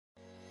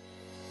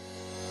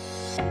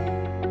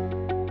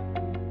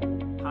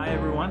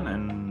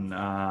everyone,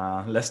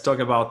 and let's talk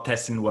about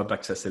testing web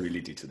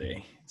accessibility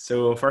today.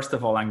 So first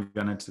of all, I'm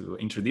going to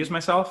introduce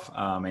myself.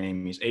 My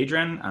name is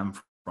Adrian. I'm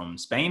from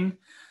Spain.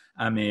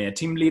 I'm a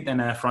team lead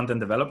and a front-end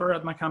developer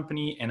at my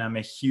company, and I'm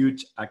a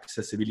huge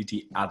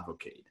accessibility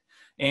advocate.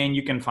 And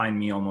you can find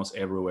me almost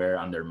everywhere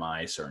under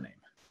my surname.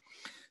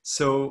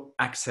 So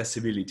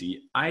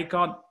accessibility, I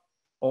got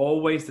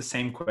always the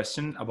same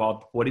question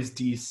about what is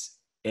this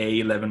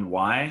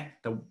A11Y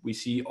that we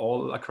see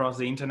all across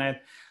the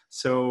internet.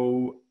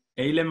 So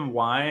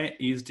A11Y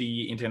is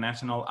the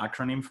international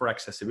acronym for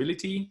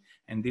accessibility.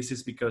 And this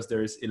is because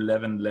there's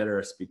 11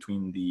 letters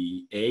between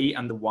the A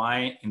and the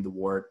Y in the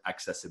word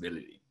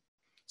accessibility.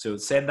 So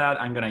said that,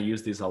 I'm gonna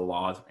use this a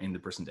lot in the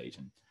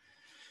presentation.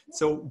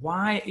 So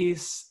why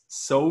is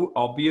so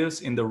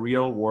obvious in the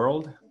real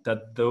world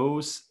that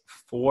those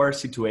 4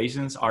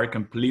 situations are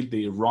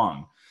completely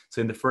wrong? So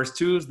in the first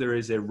 2, there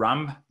is a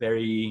ramp,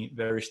 very,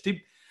 very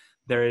steep.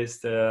 There is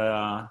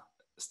the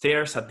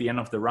stairs at the end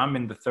of the ramp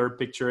in the 3rd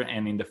picture,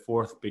 and in the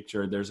 4th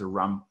picture, there's a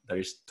ramp that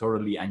is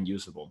totally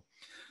unusable.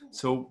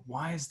 So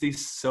why is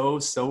this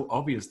so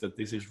obvious that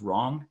this is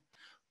wrong?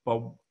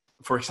 Well,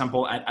 for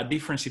example, at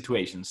different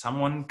situations,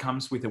 someone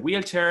comes with a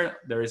wheelchair,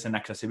 there is an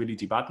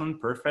accessibility button,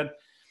 perfect.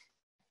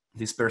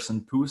 This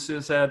person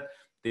pushes it,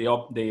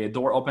 the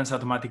door opens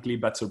automatically,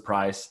 but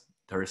surprise,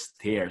 there are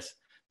stairs.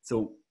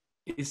 So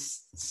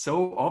it's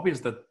so obvious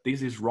that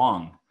this is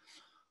wrong.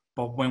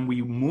 But when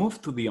we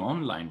move to the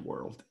online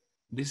world,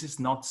 this is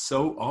not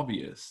so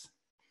obvious.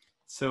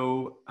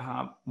 So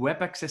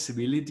web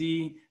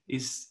accessibility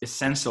is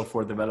essential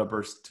for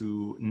developers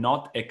to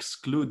not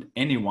exclude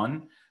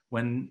anyone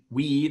when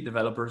we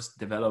developers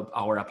develop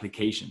our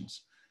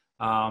applications.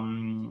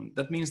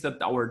 That means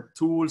that our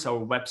tools,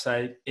 our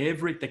website,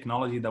 every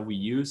technology that we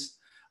use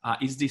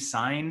is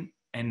designed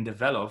and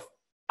developed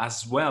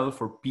as well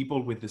for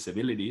people with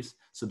disabilities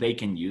so they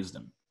can use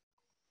them.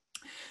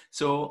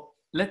 So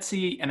let's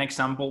see an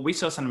example. We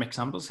saw some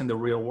examples in the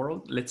real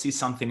world. Let's see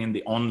something in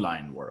the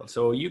online world.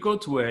 So you go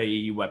to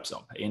a web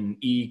shop in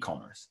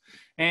e-commerce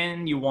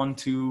and you want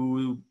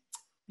to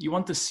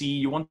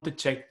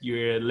check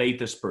your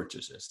latest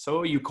purchases.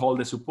 So you call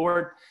the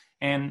support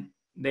and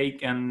they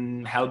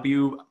can help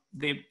you.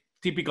 The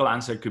typical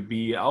answer could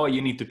be, oh,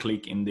 you need to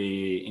click in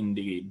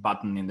the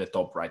button in the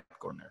top right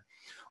corner.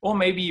 Or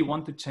maybe you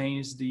want to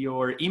change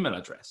your email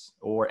address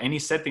or any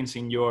settings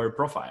in your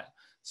profile.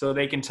 So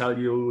they can tell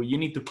you, you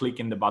need to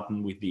click in the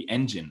button with the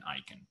engine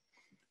icon.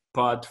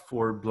 But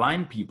for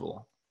blind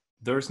people,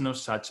 there's no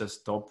such as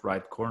top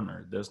right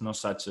corner. There's no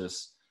such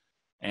as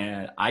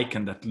an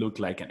icon that look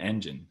like an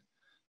engine.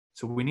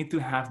 So we need to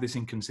have this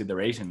in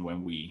consideration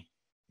when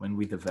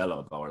we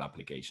develop our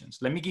applications.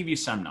 Let me give you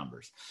some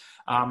numbers.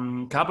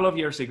 A couple of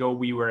years ago,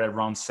 we were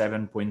around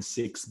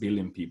 7.6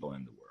 billion people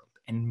in the world,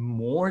 and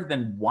more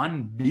than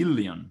 1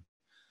 billion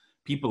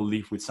people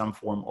live with some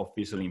form of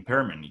visual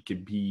impairment. It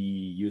could be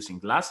using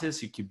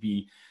glasses, it could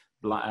be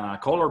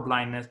color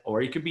blindness,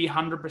 or it could be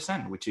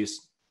 100%, which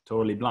is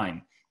totally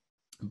blind.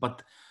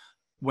 But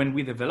when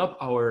we develop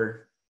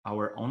our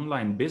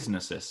online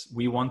businesses,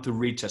 we want to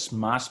reach as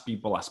much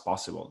people as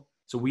possible.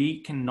 So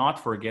we cannot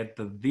forget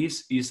that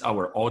this is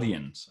our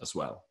audience as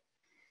well.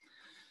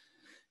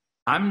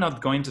 I'm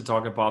not going to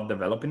talk about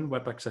developing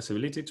web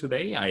accessibility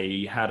today.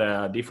 I had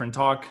a different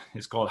talk.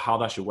 It's called How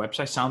Does Your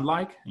Website Sound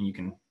Like? And you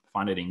can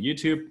find it in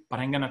YouTube, but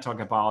I'm going to talk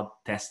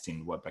about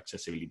testing web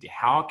accessibility.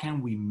 How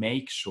can we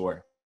make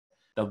sure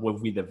that what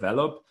we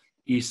develop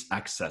is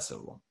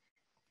accessible?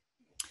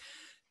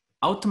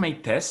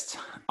 Automate tests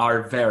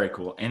are very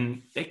cool,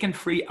 and they can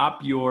free up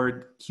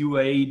your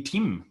QA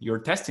team, your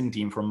testing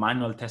team, from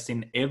manual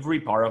testing every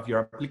part of your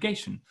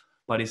application,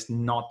 but it's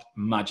not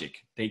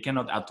magic. They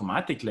cannot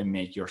automatically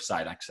make your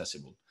site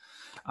accessible.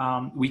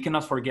 We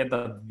cannot forget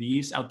that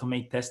these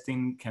automate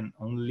testing can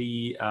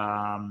only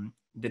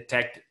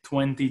detect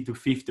 20 to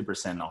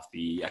 50% of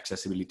the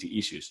accessibility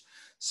issues.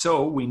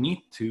 So we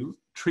need to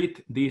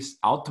treat this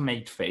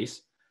automate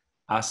phase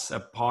as a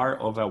part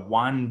of a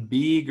one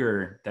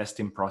bigger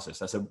testing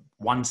process, as a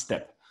one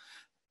step,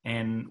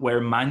 and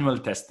where manual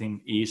testing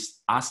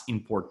is as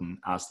important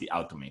as the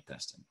automate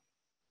testing.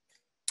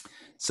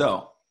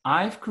 So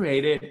I've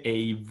created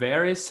a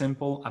very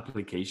simple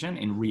application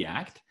in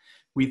React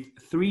with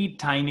 3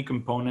 tiny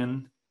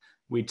components,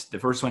 which the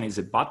first one is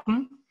a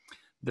button.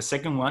 The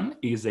second one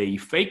is a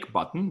fake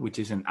button, which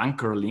is an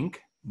anchor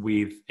link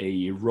with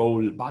a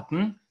role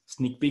button.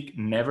 Sneak peek,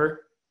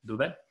 never do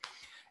that.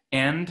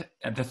 And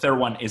the third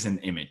one is an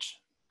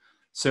image.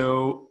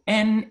 So,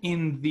 and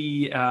in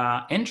the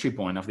entry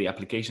point of the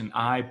application,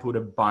 I put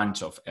a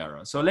bunch of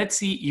errors. So let's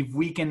see if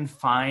we can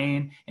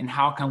find and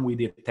how can we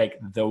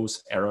detect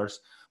those errors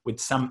with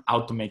some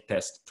automate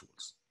test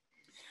tools.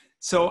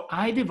 So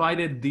I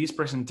divided this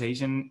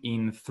presentation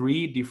in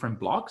 3 different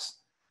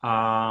blocks.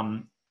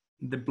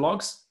 The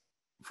blocks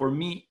for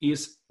me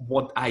is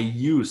what I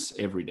use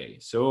every day.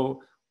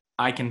 So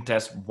I can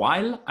test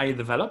while I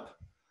develop,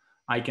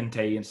 I can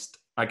test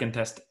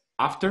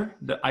after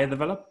I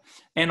develop,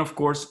 and of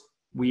course,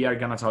 we are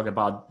going to talk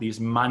about this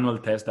manual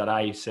test that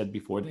I said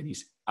before that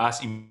is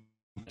as important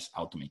as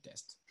automate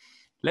tests.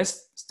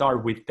 Let's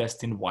start with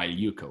testing while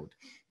you code.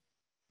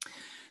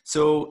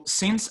 So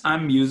since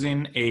I'm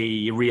using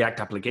a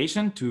React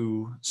application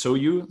to show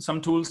you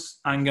some tools,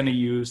 I'm going to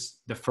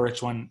use the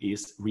first one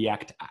is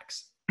React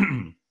Axe.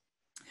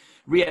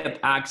 React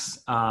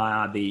Axe,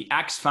 the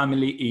Axe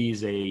family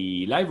is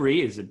a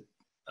library, is a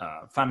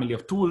family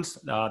of tools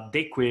that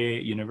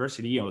Deque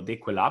University or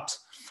Deque Labs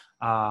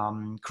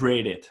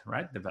created,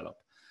 right,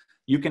 developed.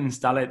 You can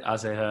install it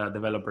as a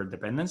developer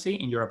dependency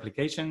in your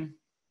application.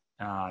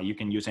 You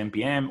can use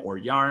NPM or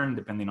Yarn,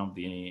 depending on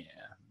the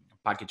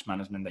package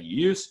management that you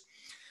use.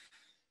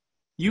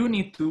 You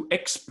need to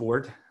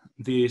export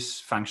this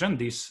function,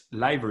 this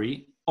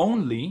library,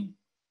 only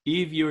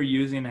if you're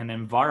using an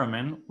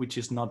environment which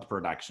is not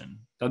production.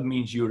 That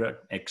means you're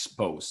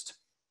exposed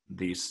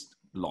these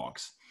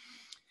logs.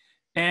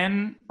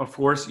 And of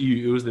course, you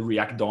use the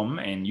React DOM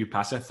and you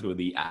pass it through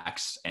the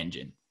Axe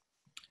engine.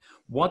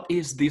 What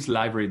is this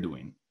library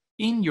doing?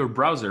 In your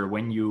browser,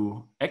 when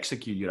you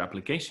execute your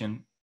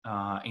application,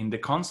 in the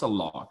console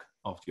log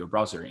of your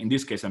browser, in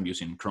this case, I'm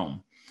using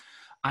Chrome,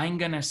 I'm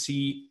gonna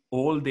see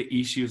all the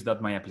issues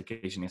that my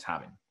application is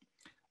having.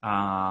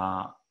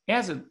 It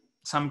has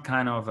some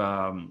kind of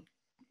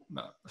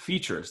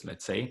features,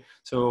 let's say.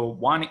 So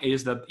one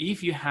is that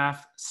if you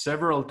have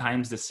several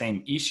times the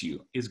same issue,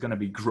 it's gonna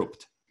be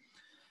grouped.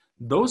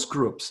 Those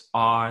groups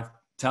are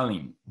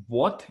telling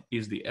what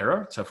is the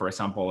error. So for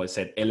example, I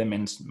said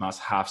elements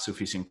must have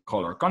sufficient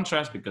color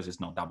contrast because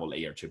it's not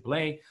AA or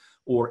AAA,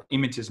 or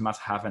images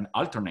must have an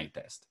alternate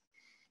test.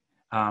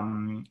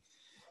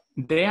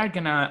 They are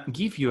gonna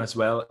give you as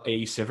well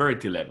a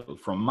severity level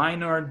from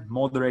minor,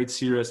 moderate,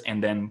 serious,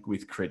 and then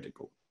with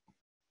critical.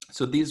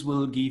 So this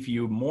will give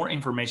you more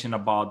information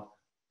about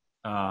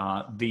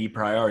the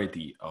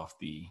priority of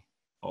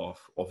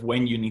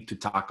when you need to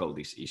tackle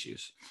these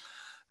issues.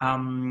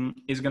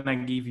 It's gonna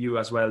give you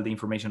as well the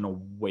information of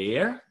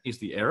where is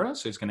the error.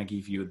 So it's gonna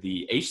give you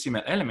the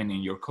HTML element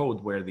in your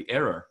code where the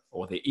error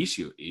or the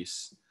issue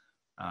is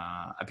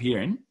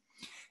appearing.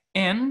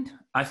 And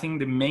I think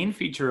the main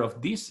feature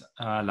of this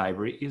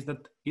library is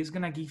that it's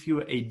gonna give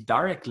you a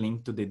direct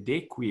link to the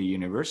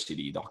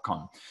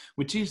dequeuniversity.com,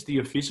 which is the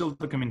official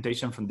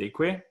documentation from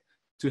Deque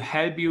to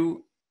help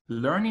you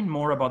learning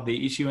more about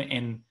the issue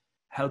and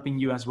helping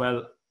you as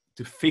well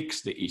to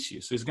fix the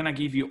issue. So it's gonna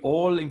give you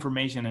all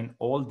information and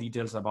all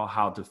details about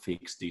how to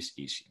fix this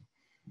issue.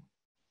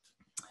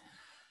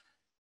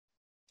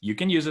 You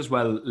can use as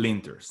well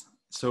linters.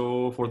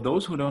 So for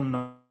those who don't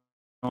know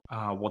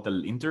what a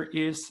linter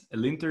is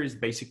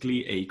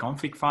basically a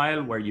config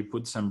file where you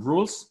put some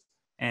rules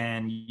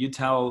and you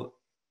tell,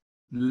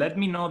 let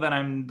me know that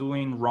I'm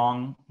doing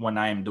wrong when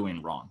I am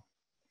doing wrong.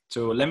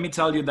 So let me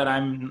tell you that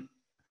I'm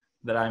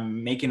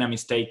making a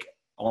mistake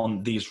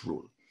on this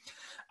rule.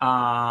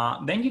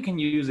 Then you can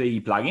use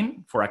a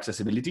plugin for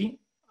accessibility.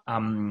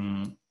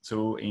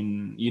 So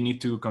you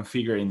need to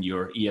configure in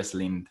your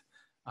ESLint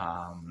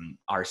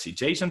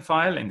RC.json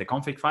file and the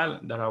config file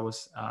that I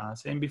was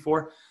saying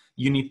before.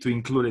 You need to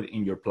include it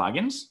in your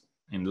plugins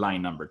in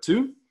line number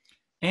 2.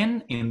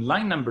 And in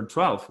line number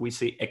 12, we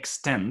say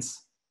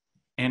extends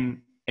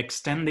and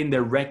extending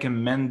the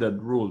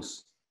recommended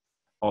rules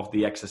of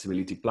the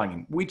accessibility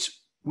plugin, which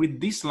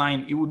with this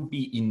line, it would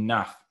be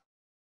enough,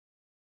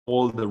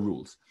 all the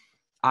rules.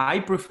 I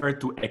prefer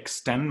to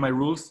extend my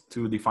rules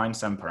to define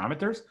some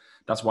parameters.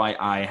 That's why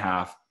I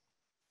have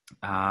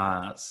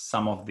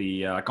some of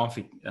the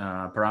config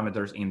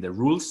parameters in the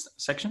rules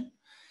section.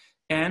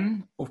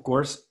 And of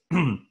course,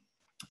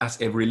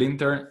 as every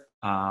linter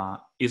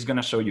is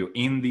gonna show you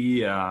in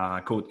the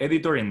code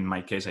editor, in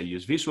my case, I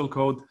use Visual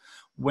Code.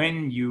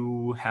 When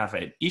you have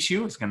an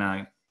issue, it's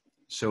gonna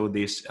show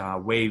this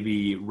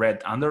wavy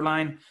red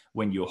underline.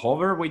 When you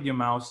hover with your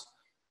mouse,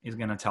 it's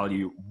gonna tell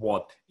you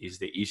what is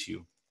the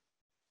issue.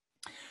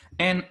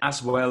 And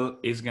as well,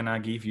 it's gonna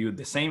give you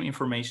the same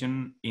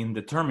information in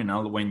the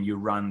terminal when you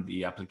run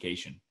the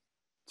application.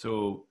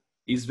 So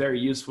it's very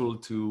useful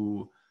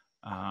to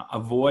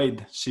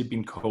avoid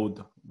shipping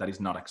code that is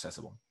not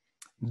accessible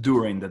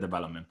during the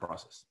development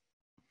process.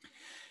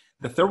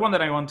 The third one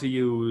that I want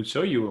to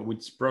show you,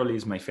 which probably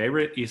is my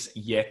favorite, is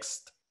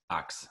Yext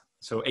Axe.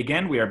 So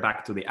again, we are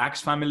back to the Axe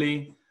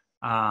family.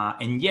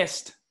 And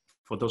Yext,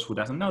 for those who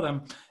doesn't know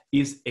them,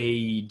 is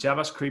a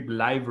JavaScript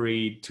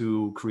library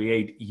to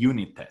create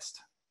unit tests.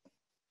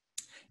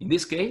 In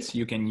this case,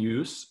 you can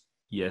use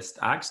Yext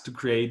Axe to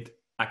create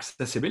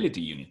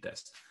accessibility unit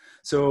tests.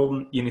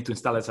 So you need to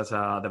install it as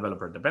a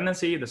developer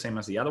dependency, the same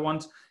as the other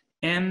ones,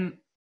 and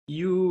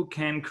you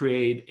can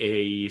create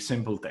a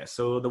simple test.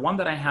 So the one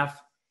that I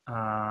have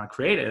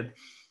created,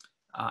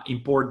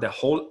 import the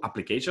whole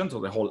application, so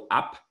the whole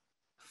app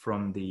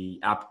from the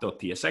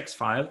app.tsx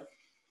file.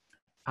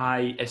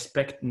 I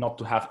expect not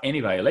to have any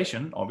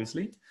violation,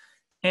 obviously.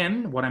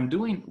 And what I'm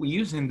doing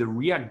using the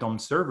React DOM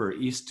server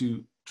is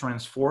to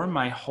transform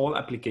my whole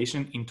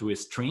application into a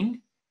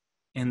string.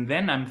 And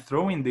then I'm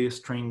throwing this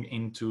string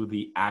into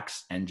the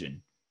Axe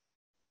engine.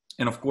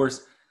 And of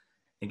course,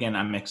 again,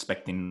 I'm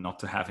expecting not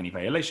to have any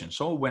violation.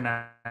 So when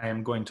I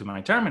am going to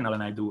my terminal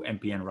and I do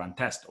npm run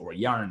test or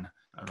yarn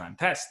run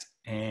test,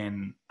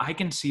 and I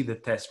can see the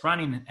test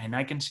running, and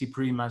I can see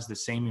pretty much the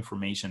same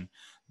information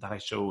that I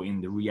show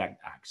in the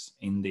React Axe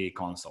in the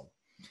console.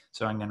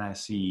 So I'm gonna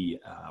see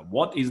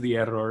what is the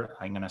error.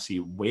 I'm gonna see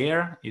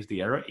where is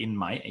the error in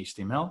my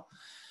HTML.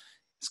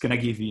 It's gonna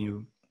give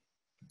you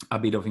a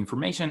bit of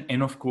information.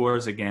 And of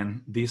course,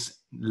 again, this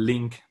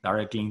link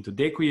directly into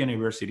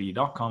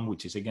dequeuniversity.com,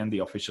 which is again the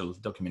official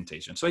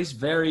documentation. So it's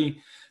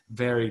very,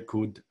 very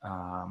good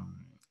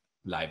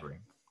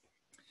library.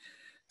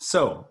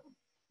 So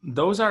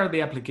those are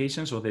the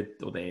applications or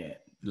the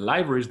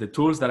libraries, the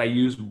tools that I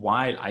use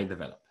while I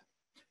develop.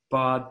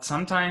 But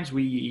sometimes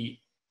you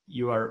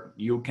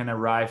can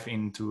arrive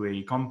into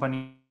a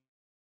company,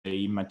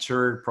 a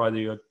mature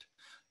project,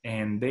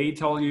 and they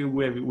tell you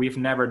we've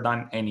never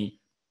done any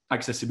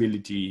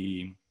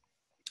accessibility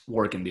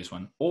work in this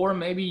one. Or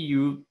maybe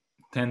you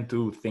tend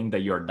to think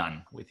that you're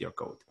done with your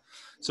code.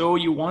 So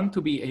you want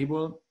to be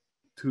able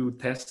to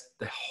test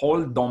the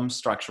whole DOM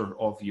structure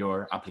of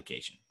your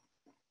application.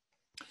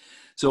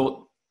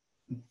 So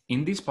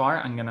in this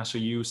part, I'm gonna show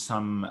you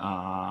some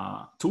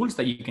tools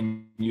that you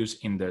can use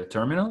in the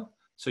terminal.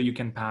 So you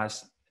can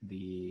pass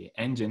the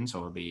engines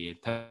or the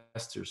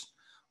testers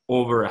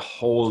over a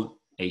whole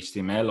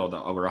HTML or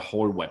over a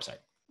whole website.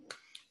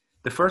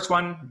 The first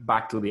one,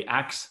 back to the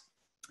Axe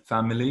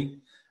family,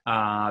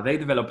 they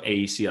develop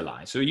a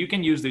CLI. So you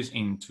can use this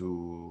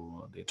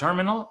into the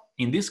terminal.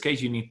 In this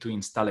case, you need to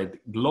install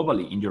it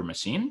globally in your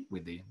machine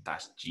with the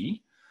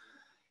 -G.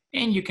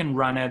 And you can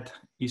run it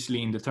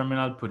easily in the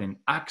terminal, put in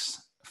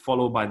Axe,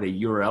 followed by the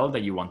URL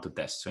that you want to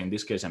test. So in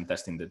this case, I'm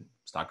testing the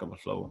Stack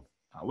Overflow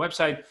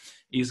website.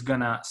 It's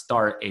gonna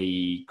start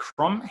a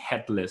Chrome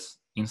headless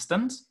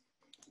instance,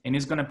 and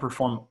it's gonna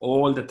perform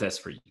all the tests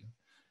for you.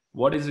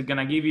 What is it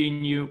gonna give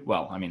you?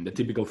 Well, I mean, the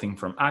typical thing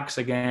from Axe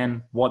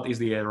again, what is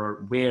the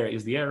error? Where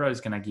is the error?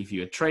 It's gonna give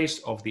you a trace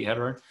of the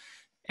error.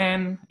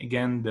 And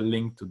again, the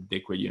link to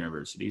Dequate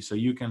University, so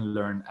you can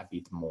learn a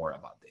bit more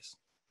about this.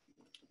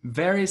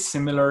 Very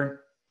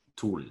similar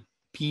tool,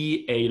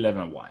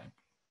 PA11Y.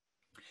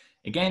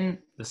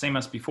 Again, the same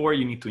as before,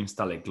 you need to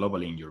install it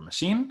globally in your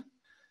machine.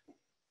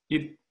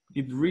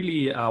 It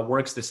really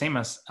works the same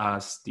as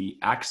the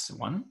Axe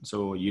one.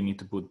 So you need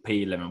to put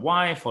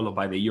PA11Y followed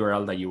by the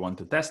URL that you want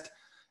to test.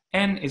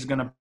 And it's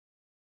gonna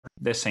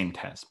the same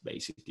test,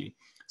 basically.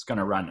 It's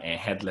gonna run a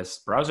headless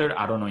browser.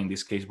 I don't know in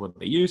this case what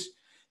they use.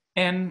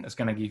 And it's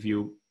gonna give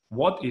you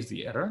what is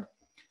the error.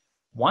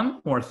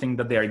 One more thing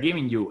that they are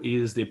giving you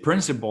is the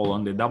principle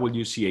on the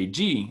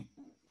WCAG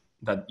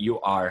that you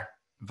are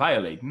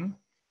violating.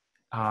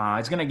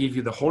 It's gonna give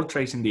you the whole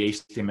trace in the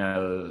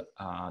HTML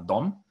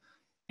DOM,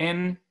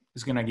 and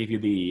it's gonna give you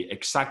the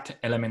exact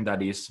element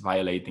that is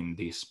violating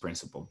this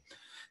principle.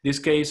 This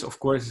case, of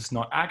course, is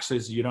not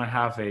access. You don't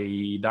have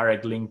a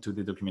direct link to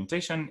the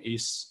documentation.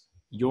 It's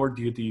your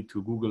duty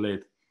to Google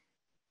it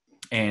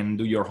and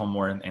do your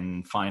homework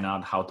and find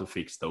out how to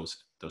fix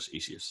those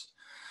issues.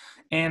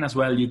 And as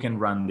well, you can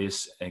run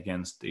this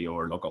against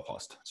your local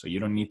host. So you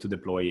don't need to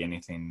deploy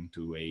anything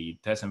to a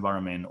test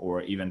environment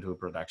or even to a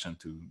production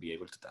to be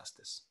able to test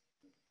this.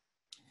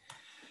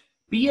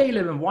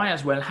 PA11Y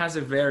as well has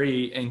a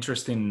very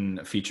interesting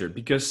feature,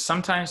 because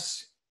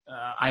sometimes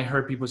I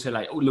heard people say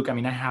like, oh, look, I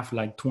mean, I have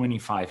like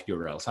 25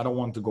 URLs. I don't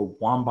want to go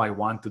one by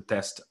one to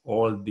test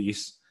all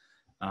these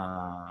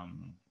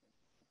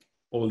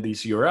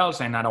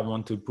URLs, and I don't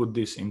want to put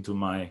this into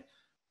my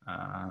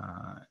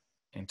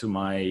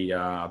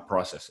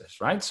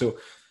processes, right? So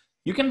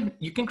you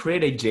can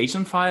create a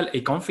JSON file,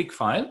 a config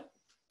file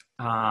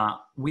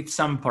with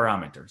some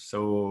parameters.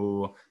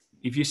 So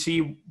if you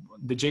see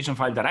the JSON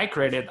file that I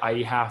created,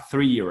 I have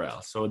 3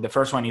 URLs. So the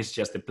first one is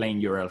just a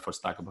plain URL for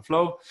Stack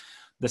Overflow.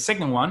 The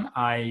second one,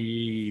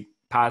 I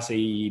pass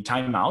a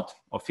timeout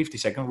of 50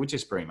 seconds, which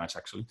is pretty much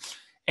actually.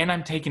 And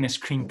I'm taking a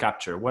screen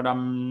capture, what I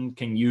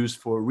can use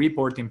for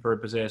reporting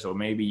purposes, or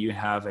maybe you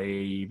have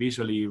a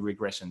visually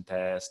regression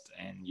test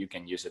and you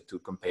can use it to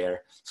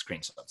compare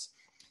screenshots.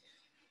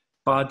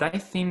 But I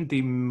think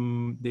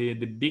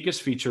the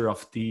biggest feature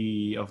of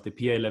the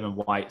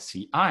PA11Y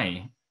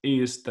CI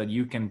is that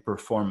you can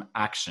perform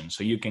action.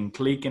 So you can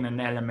click in an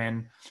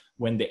element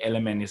when the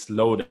element is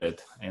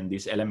loaded, and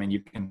this element, you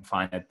can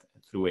find it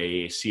through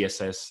a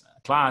CSS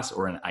class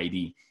or an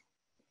ID.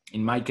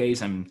 In my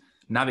case, I'm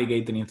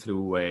navigating it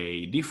through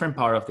a different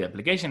part of the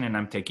application, and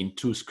I'm taking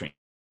 2 screens.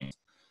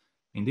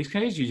 In this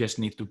case, you just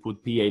need to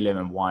put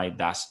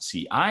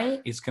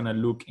PA11Y-CI. It's gonna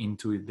look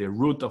into the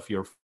root of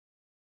your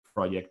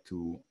project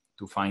to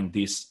find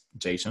this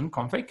JSON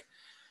config,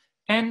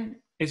 and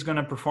it's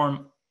gonna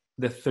perform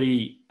the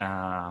 3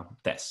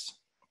 tests.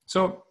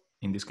 So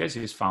in this case,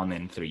 it's found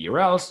in 3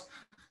 URLs.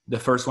 The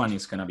first one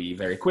is gonna be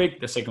very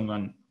quick. The second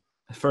one,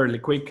 fairly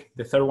quick.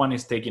 The third one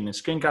is taking a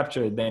screen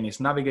capture, then it's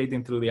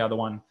navigating through the other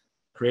one,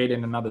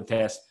 creating another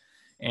test,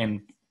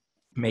 and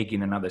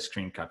making another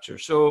screen capture.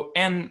 So,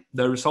 and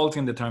the results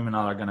in the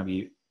terminal are gonna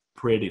be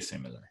pretty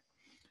similar.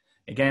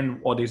 Again,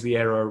 what is the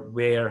error,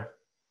 where,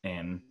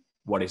 and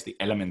what is the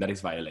element that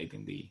is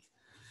violating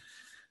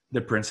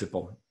the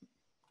principle.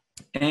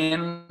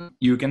 And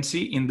you can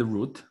see in the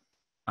root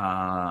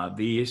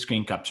the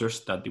screen captures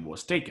that it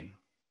was taken.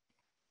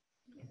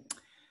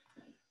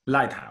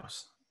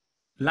 Lighthouse.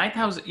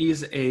 Lighthouse is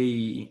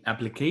a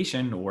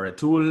application or a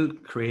tool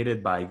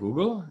created by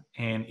Google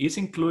and is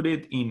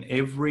included in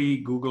every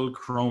Google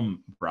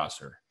Chrome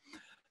browser.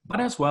 But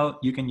as well,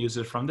 you can use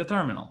it from the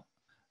terminal.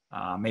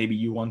 Maybe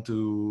you want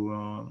to,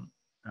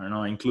 I don't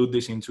know, include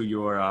this into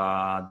your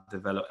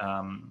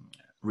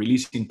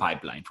releasing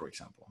pipeline, for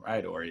example,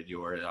 right? Or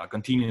your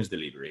continuous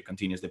delivery,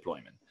 continuous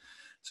deployment.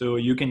 So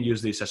you can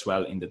use this as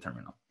well in the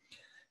terminal.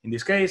 In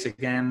this case,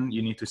 again,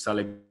 you need to install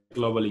it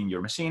globally in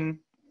your machine,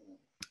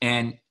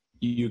 and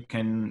you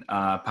can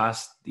pass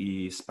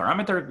this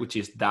parameter, which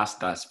is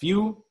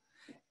dash-view.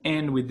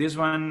 And with this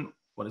one,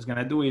 what it's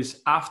gonna do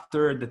is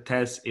after the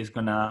test is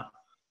gonna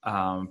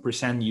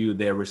present you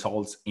the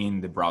results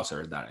in the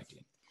browser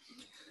directly.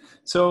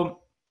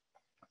 So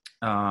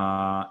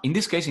in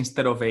this case,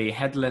 instead of a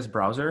headless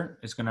browser,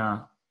 it's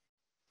gonna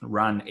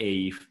run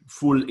a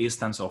full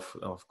instance of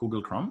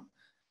Google Chrome,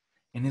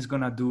 and it's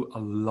gonna do a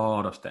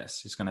lot of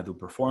tests. It's gonna do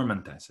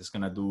performance tests. It's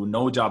gonna do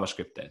no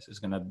JavaScript tests. It's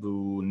gonna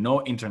do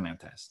no internet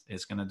tests.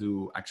 It's gonna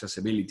do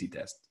accessibility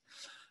tests,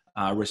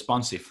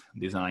 responsive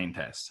design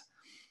tests.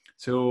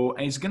 So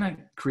it's gonna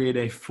create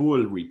a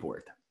full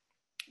report.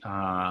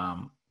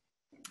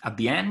 At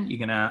the end,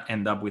 you're gonna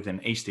end up with an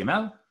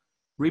HTML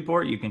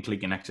report. You can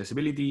click in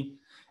accessibility,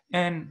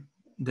 and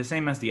the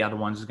same as the other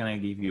ones, is gonna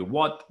give you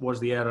what was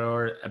the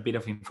error, a bit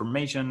of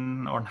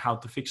information on how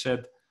to fix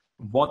it,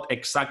 what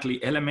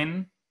exactly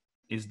element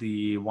is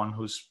the one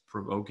who's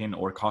provoking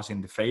or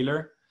causing the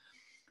failure,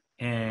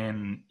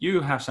 and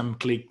you have some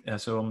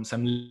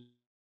some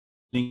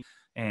link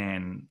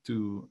and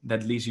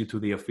that leads you to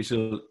the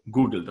official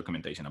Google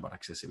documentation about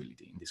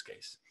accessibility in this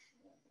case.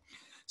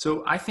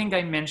 So I think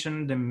I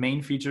mentioned the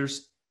main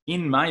features,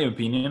 in my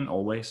opinion,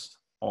 always,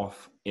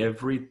 of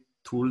every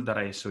tool that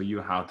I show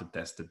you how to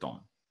test it on.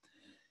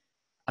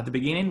 At the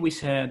beginning, I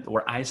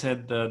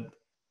said that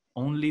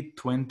only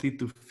 20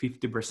 to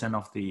 50%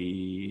 of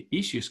the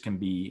issues can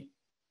be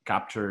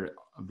captured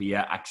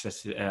via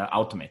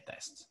automate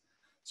tests.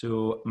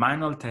 So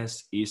manual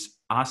test is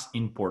as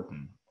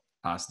important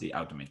as the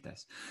automate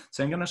test.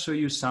 So I'm gonna show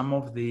you some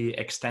of the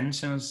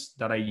extensions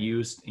that I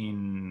used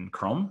in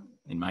Chrome.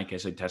 In my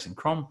case, I test in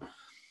Chrome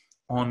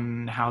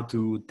on how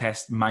to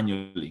test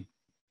manually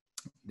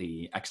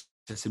the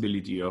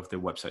accessibility of the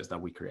websites that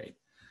we create.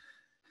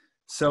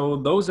 So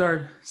those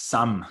are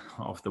some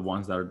of the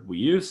ones that we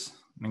use.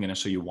 I'm going to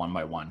show you one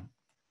by one.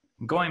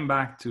 Going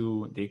back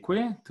to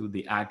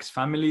the Axe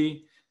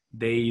family,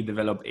 they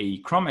developed a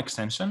Chrome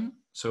extension.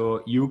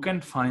 So you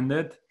can find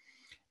it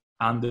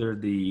under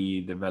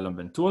the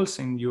development tools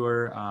in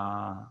your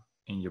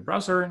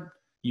browser.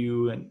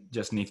 You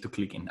just need to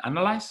click in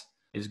Analyze.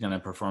 It's going to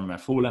perform a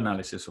full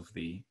analysis of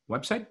the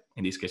website.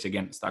 In this case,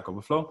 again, Stack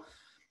Overflow.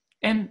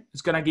 And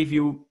it's going to give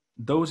you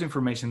those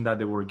information that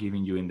they were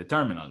giving you in the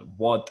terminal.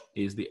 What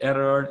is the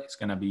error? It's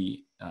going to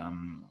be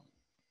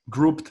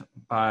grouped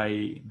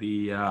by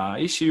the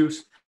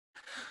issues.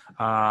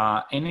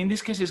 And in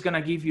this case, it's going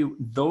to give you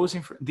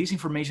this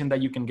information that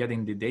you can get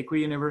in the Deque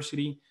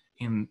University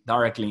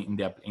directly in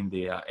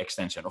the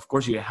extension. Of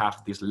course, you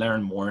have this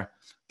Learn More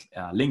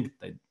link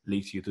that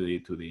leads you to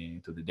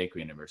the Deque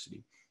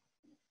University.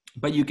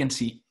 But you can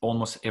see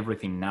almost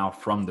everything now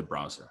from the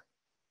browser.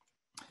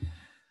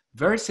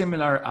 Very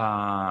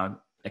similar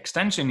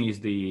extension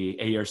is the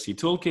ARC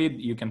toolkit.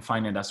 You can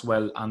find it as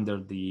well under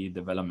the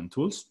development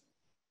tools.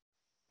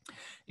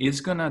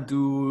 It's gonna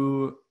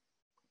do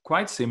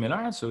quite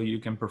similar, so you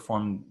can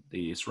perform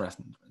these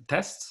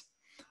tests.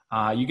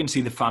 You can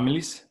see the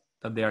families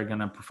that they are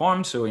gonna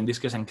perform. So in this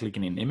case, I'm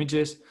clicking in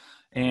images,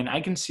 and I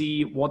can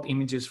see what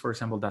images, for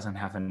example, doesn't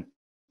have an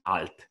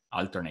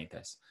alternate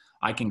test.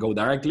 I can go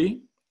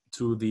directly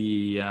to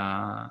the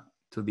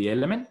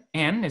element,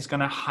 and it's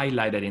gonna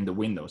highlight it in the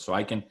window, so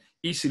I can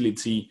easily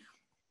see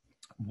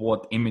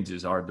what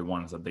images are the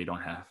ones that they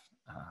don't have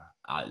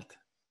alt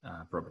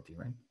property,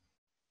 right?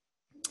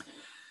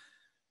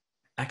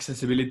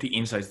 Accessibility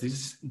insights.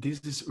 This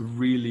is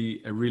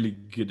really a really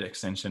good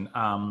extension.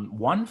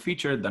 One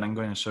feature that I'm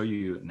going to show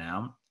you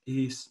now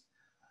is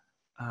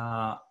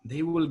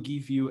they will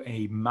give you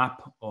a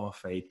map of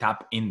a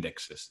tab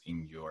indexes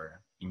in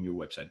your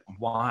website.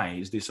 Why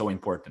is this so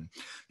important?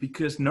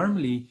 Because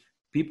normally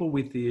people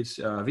with this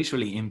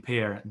visually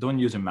impaired don't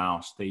use a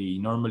mouse. They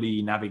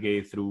normally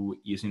navigate through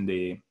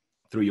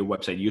your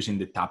website using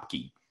the tab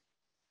key.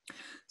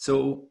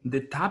 So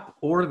the tab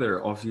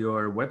order of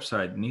your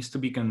website needs to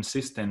be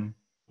consistent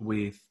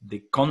with the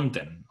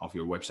content of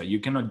your website.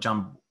 You cannot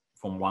jump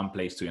from one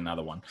place to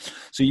another one.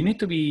 So you need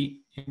to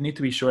be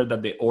sure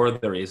that the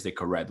order is the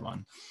correct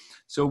one.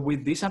 So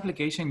with this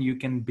application, you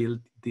can build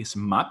this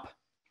map,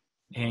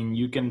 and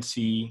you can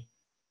see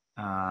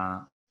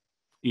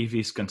if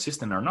it's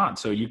consistent or not.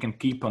 So you can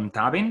keep on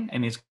tabbing,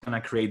 and it's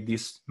gonna create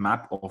this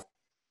map of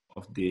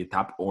the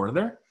tab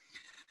order.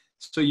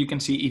 So you can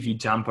see if you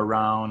jump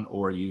around,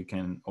 or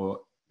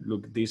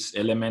look, this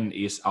element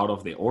is out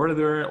of the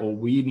order, or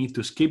we need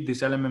to skip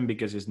this element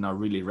because it's not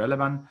really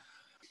relevant.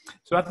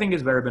 So I think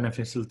it's very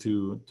beneficial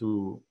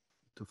to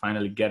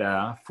finally get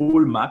a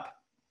full map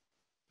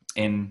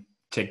and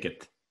check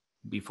it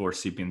before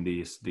shipping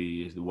the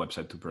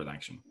website to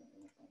production.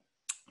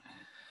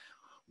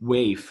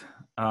 Wave.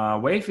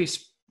 Wave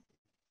is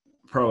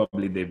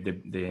probably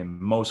the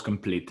most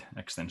complete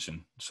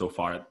extension so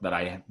far that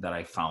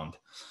I found.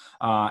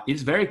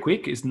 It's very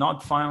quick. It's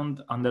not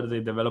found under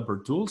the developer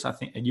tools. I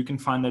think you can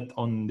find it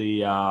on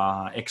the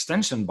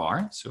extension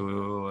bar.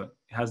 So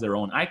it has their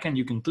own icon.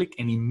 You can click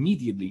and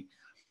immediately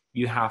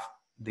you have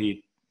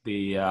the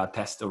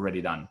test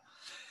already done.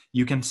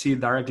 You can see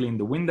directly in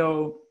the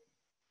window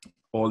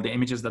all the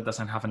images that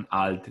doesn't have an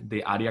alt,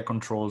 the area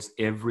controls,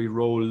 every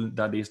role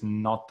that is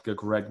not the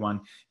correct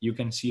one. You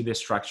can see the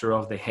structure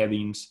of the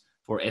headings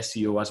for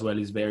SEO as well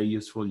is very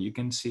useful. You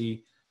can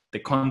see the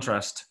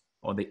contrast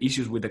or the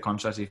issues with the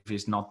contrast if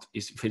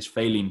it's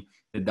failing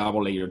the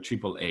AA or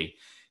AAA.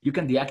 You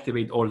can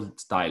deactivate all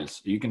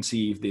styles. You can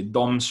see if the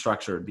DOM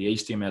structure, the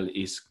HTML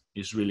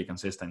is really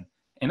consistent.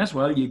 And as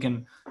well, you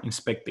can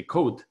inspect the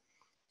code.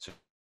 So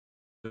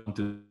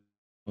to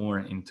more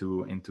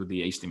into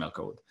the HTML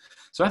code.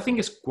 So I think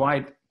it's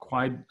quite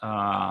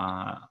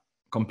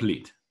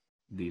complete,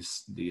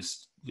 this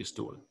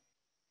tool.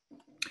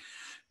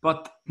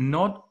 But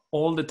not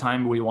all the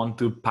time we want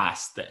to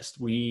pass test.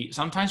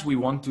 Sometimes we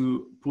want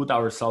to put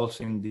ourselves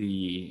in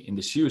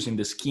the shoes, in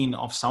the skin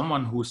of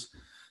someone who's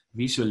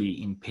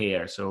visually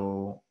impaired.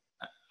 So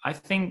I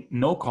think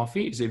No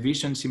Coffee is a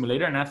vision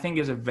simulator, and I think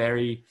is a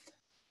very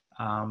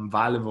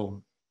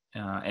valuable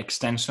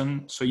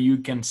extension. So you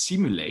can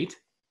simulate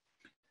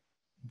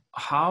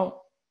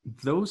how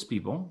those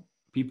people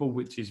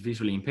which is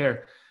visually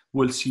impaired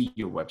will see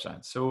your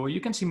website. So you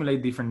can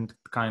simulate different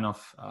kind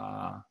of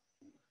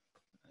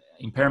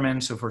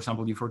impairments. So for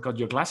example, you forgot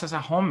your glasses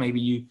at home,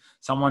 maybe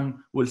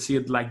someone will see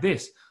it like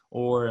this,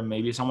 or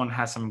maybe someone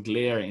has some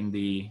glare in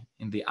the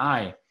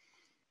eye.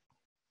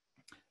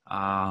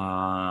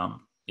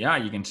 Yeah,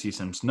 you can see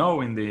some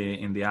snow in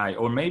the eye,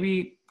 or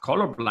maybe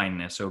color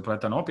blindness or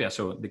protanopia.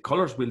 So the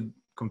colors will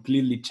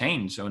completely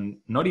change, so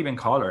not even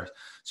colors.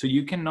 So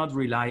you cannot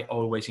rely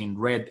always in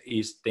red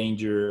is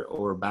danger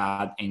or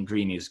bad and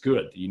green is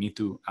good. You need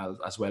to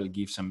as well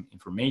give some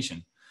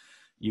information.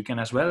 You can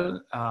as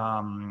well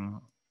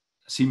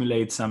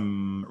simulate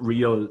some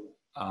real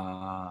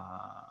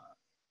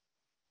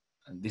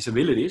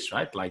disabilities,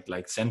 right?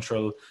 Like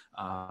central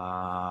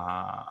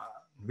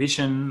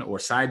vision or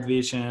side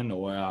vision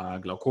or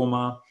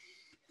glaucoma.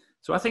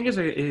 So I think it's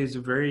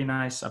a very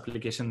nice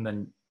application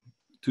then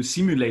to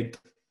simulate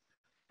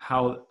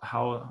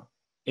how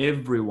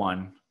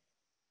everyone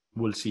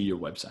will see your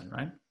website,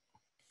 right?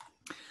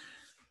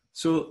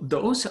 So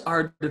those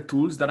are the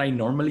tools that I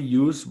normally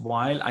use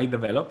while I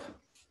develop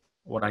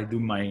or I do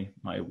my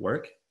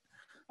work.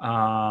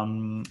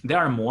 There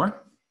are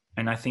more,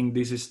 and I think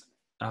this is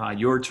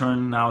your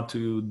turn now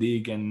to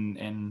dig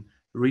and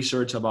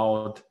research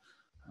about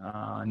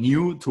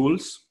new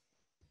tools.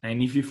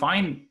 And if you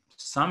find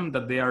some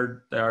that they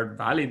are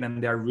valid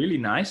and they are really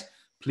nice,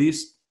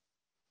 please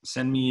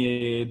send me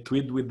a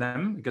tweet with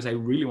them because I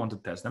really want to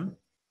test them.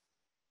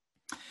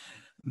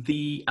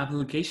 The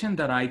application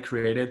that I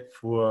created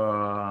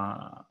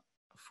for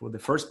the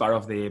first part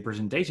of the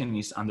presentation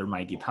is under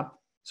my GitHub.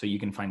 So you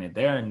can find it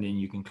there, and then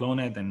you can clone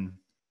it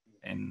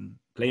and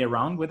play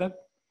around with it.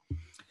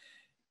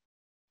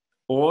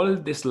 All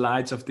the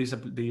slides of this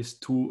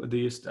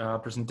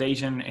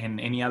presentation and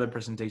any other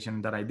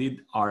presentation that I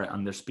did are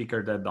under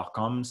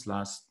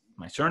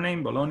speakerdev.com/my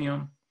surname,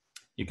 Bologna.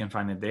 You can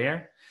find it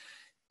there.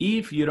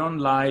 If you don't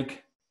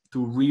like to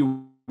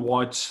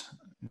rewatch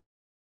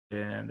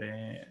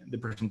the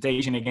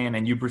presentation again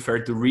and you prefer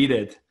to read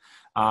it,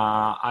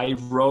 I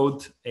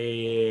wrote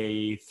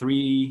a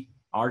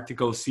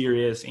 3-article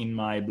series in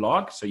my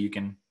blog, so you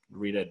can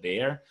read it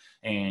there,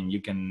 and you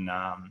can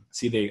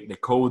see the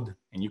code,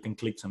 and you can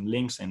click some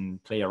links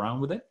and play around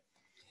with it.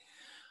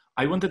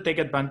 I want to take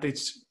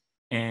advantage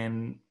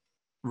and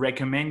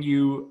recommend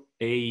you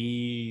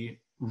a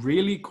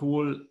really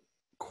cool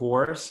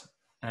course,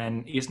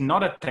 and it's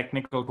not a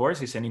technical course.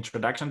 It's an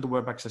introduction to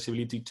web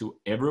accessibility to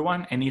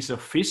everyone, and it's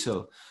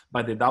official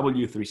by the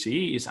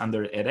W3C. It's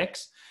under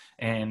edX,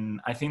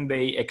 and I think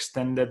they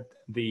extended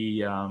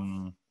the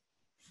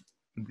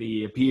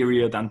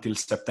period until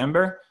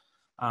September.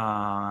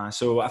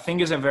 So I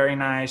think it's a very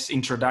nice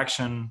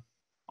introduction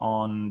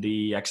on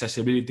the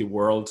accessibility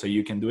world, so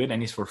you can do it,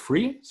 and it's for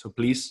free. So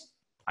please,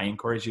 I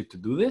encourage you to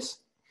do this.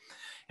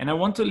 And I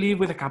want to leave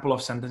with a couple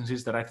of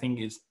sentences that I think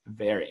is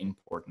very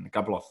important, a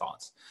couple of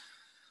thoughts.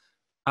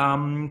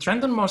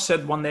 Trenton Moss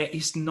said one day,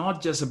 it's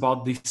not just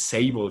about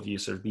disabled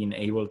users being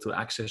able to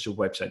access your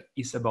website.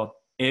 It's about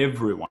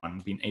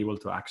everyone being able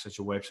to access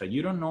your website.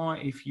 You don't know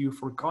if you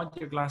forgot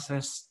your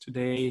glasses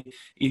today,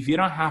 if you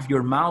don't have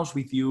your mouse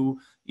with you,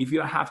 if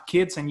you have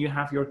kids and you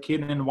have your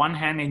kid in one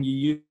hand and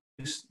you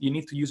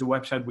need to use a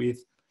website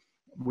with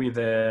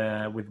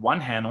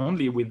one hand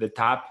only with the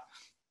tab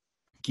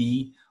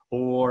key,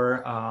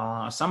 Or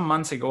some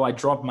months ago, I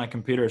dropped my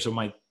computer, so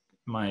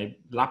my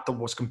laptop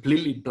was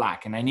completely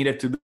black, and I needed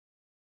to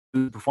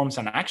perform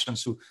some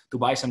actions to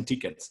buy some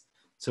tickets.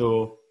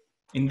 So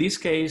in this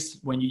case,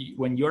 when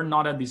you're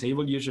not a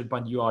disabled user,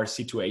 but you are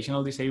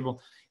situational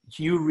disabled,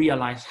 you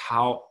realize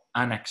how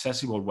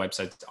inaccessible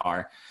websites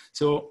are.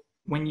 So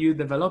when you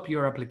develop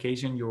your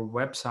application, your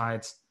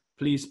websites,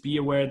 please be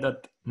aware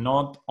that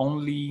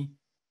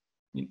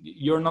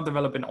you're not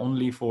developing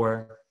only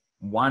for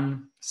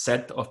one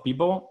set of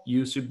people.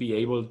 You should be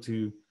able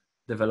to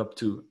develop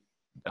to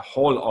the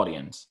whole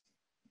audience.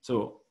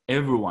 So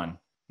everyone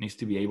needs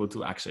to be able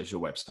to access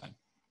your website,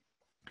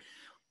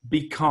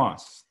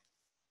 because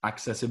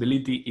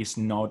accessibility is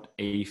not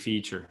a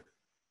feature.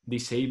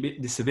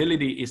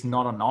 Disability is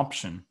not an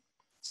option.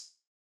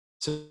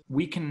 So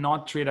we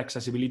cannot treat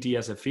accessibility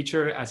as a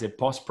feature, as a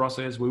post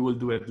process. We will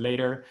do it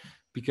later,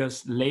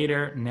 because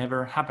later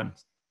never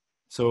happens.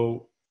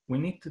 So we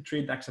need to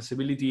treat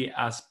accessibility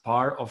as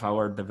part of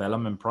our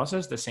development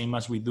process, the same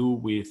as we do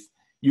with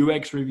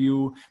UX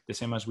review, the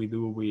same as we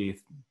do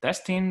with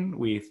testing,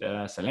 with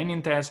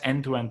Selenium tests,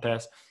 end-to-end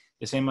tests,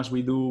 the same as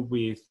we do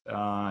with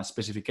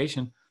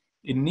specification.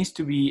 It needs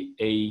to be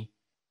a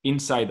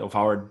inside of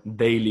our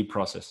daily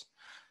process,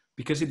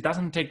 because it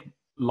doesn't take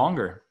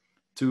longer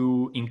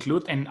to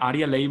include an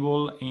ARIA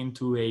label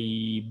into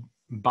a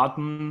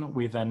button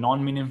with a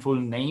non-meaningful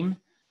name.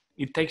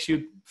 It takes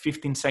you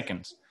 15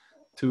 seconds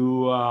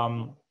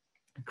to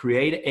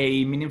create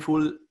a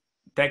meaningful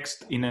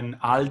text in an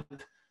alt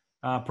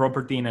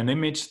property in an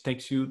image.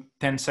 Takes you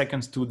 10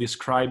 seconds to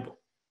describe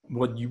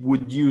what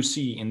you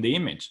see in the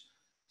image.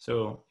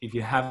 So if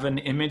you have an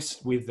image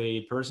with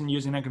a person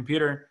using a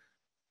computer,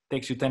 it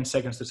takes you 10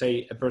 seconds to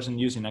say a person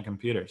using a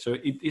computer. So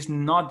it is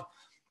not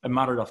a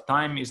matter of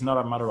time. It's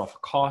not a matter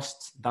of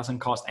cost. It doesn't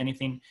cost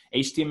anything.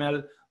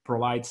 HTML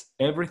provides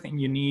everything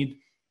you need.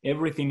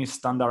 Everything is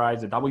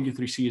standardized. The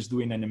W3C is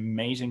doing an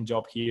amazing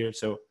job here.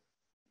 So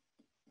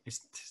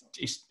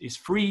it's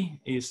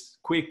free, it's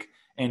quick,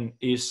 and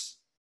it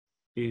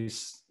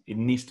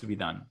needs to be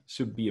done.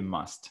 Should be a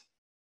must.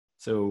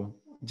 So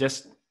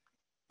just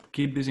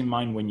keep this in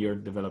mind when you're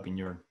developing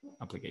your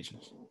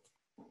applications.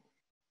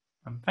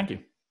 Thank you.